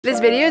This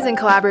video is in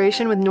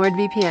collaboration with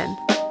NordVPN.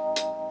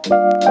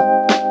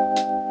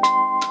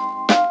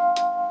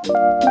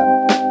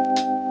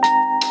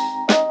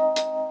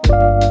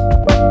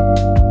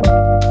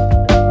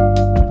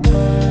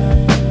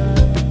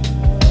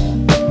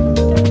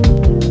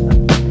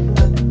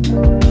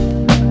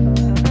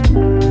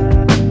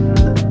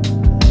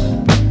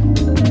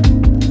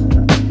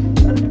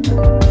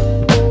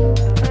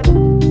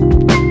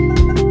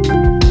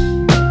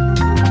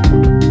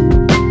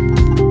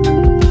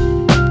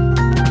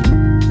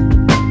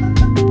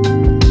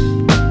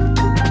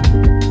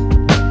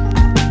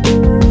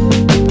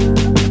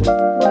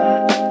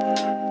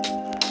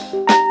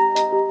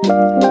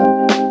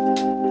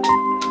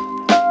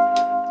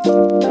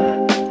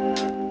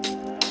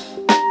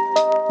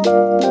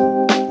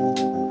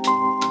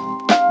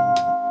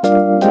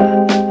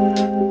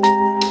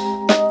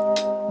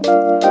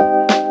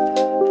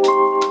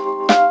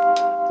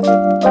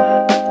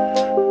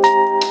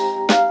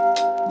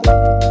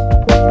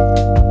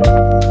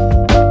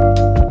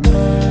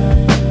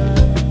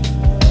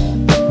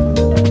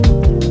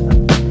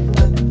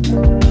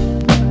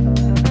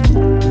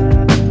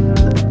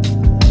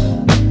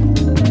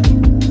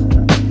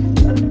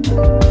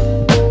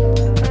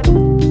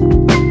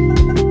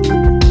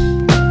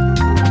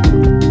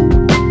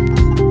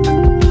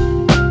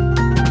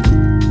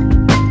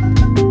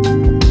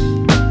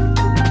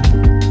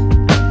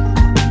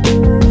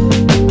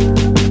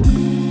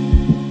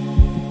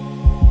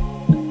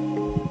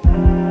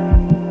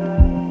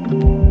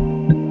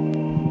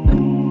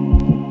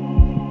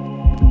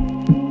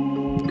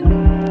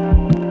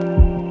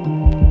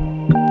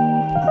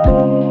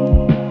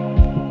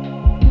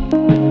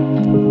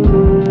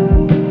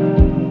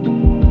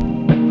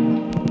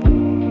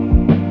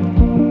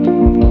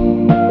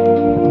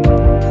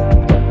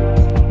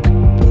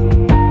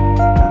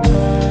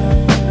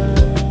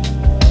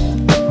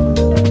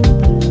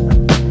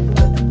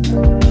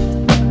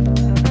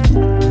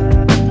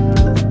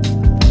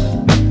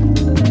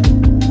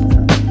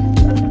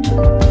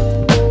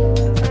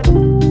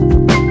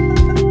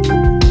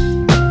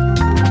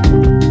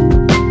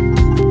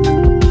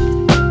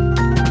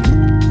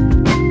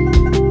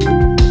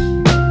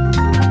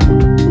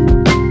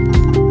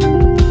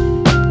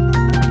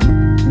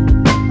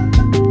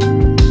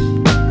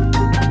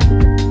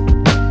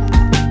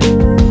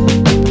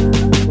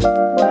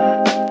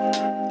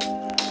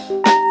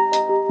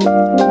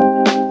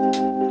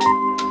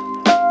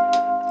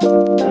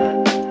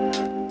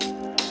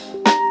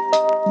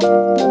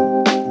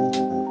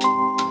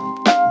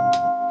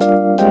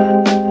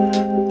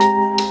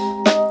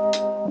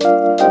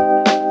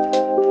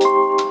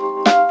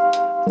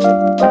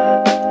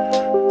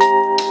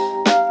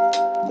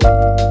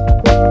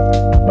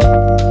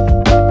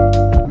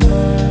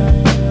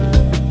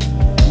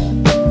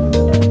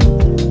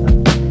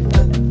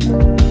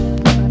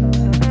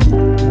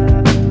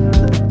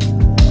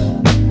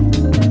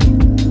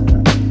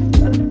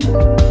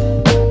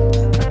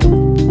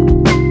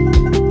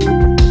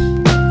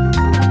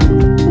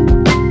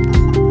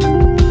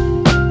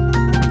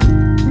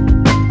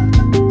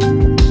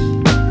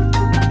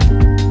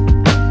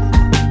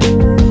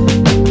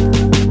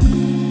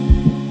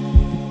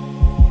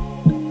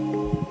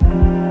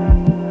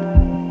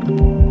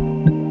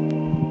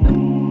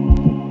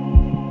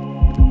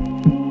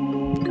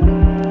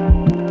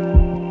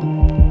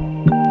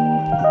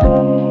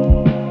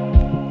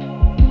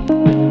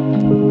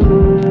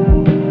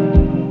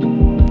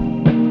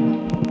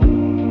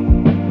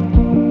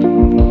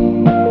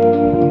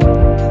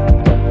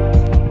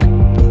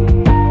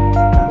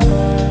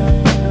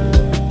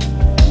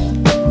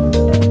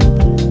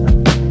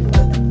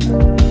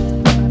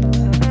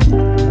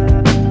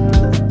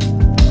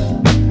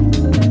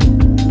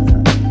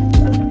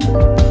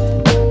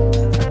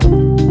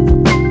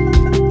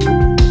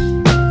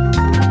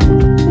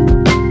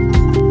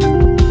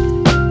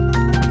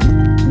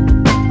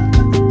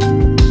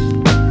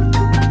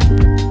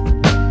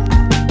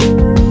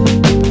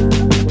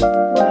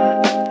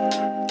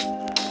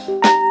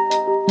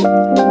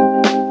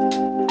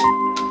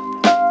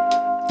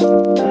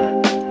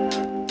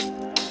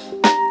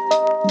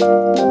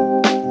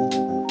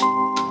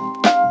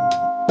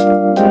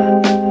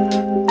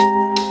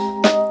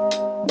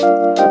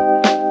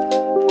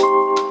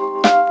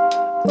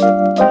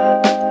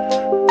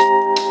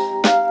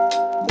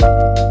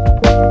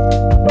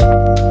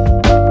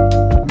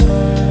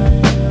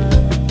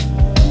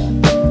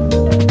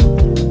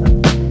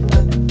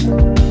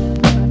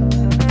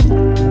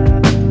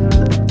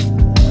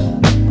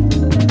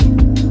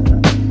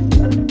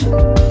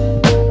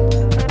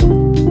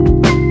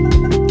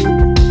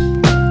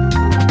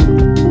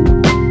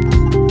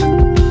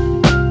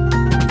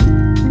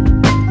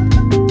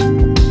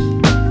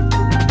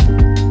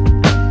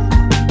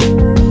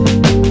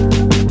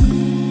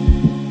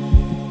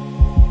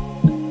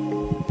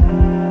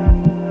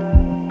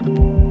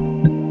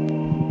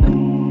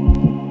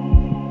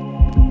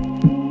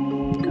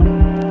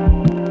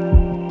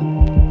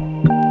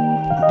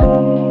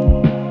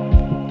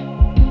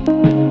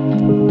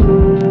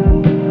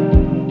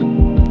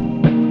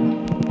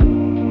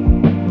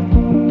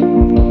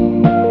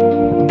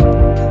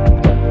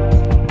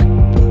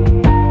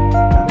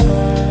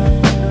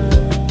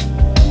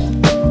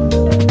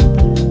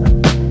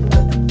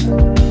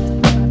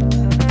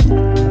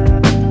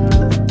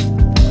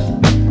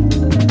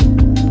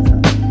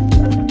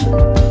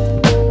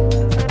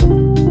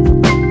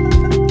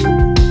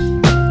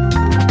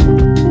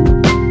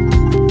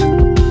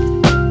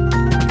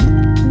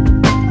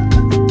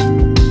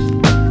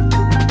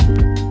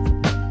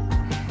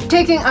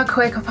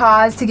 quick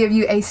pause to give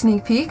you a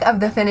sneak peek of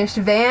the finished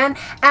van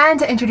and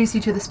to introduce you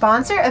to the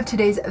sponsor of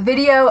today's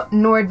video,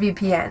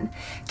 NordVPN.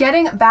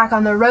 Getting back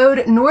on the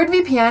road,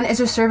 NordVPN is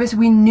a service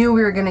we knew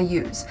we were going to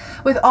use.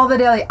 With all the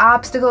daily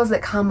obstacles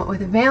that come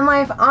with van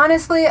life,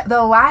 honestly,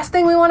 the last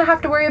thing we want to have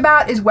to worry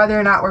about is whether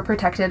or not we're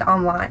protected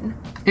online.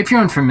 If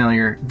you're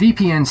unfamiliar,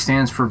 VPN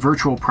stands for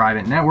Virtual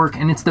Private Network,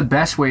 and it's the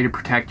best way to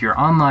protect your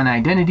online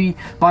identity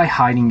by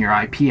hiding your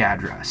IP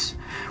address.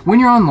 When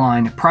you're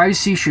online,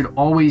 privacy should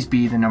always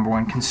be the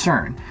 #1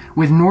 concern.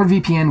 With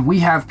NordVPN, we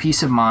have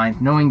peace of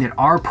mind knowing that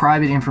our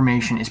private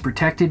information is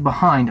protected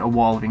behind a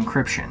wall of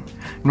encryption.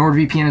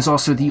 NordVPN is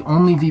also the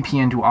only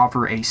VPN to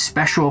offer a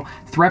special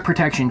threat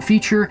protection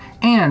feature,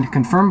 and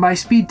confirmed by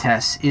speed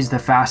tests, is the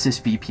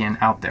fastest VPN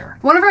out there.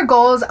 One of our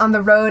goals on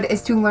the road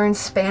is to learn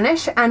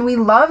Spanish, and we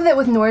love that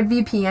with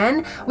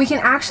NordVPN, we can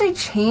actually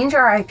change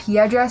our IP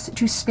address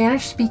to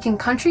Spanish-speaking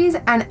countries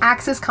and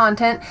access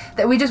content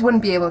that we just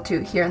wouldn't be able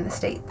to here in the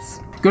States.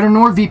 Go to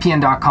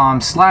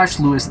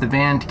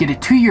nordvpn.com/LewisTheVan to get a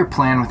 2-year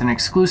plan with an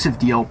exclusive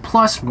deal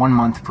plus 1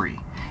 month free.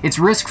 It's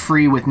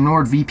risk-free with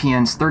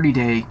NordVPN's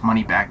 30-day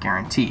money-back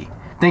guarantee.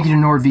 Thank you to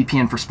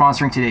NordVPN for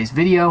sponsoring today's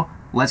video.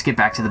 Let's get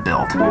back to the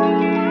build.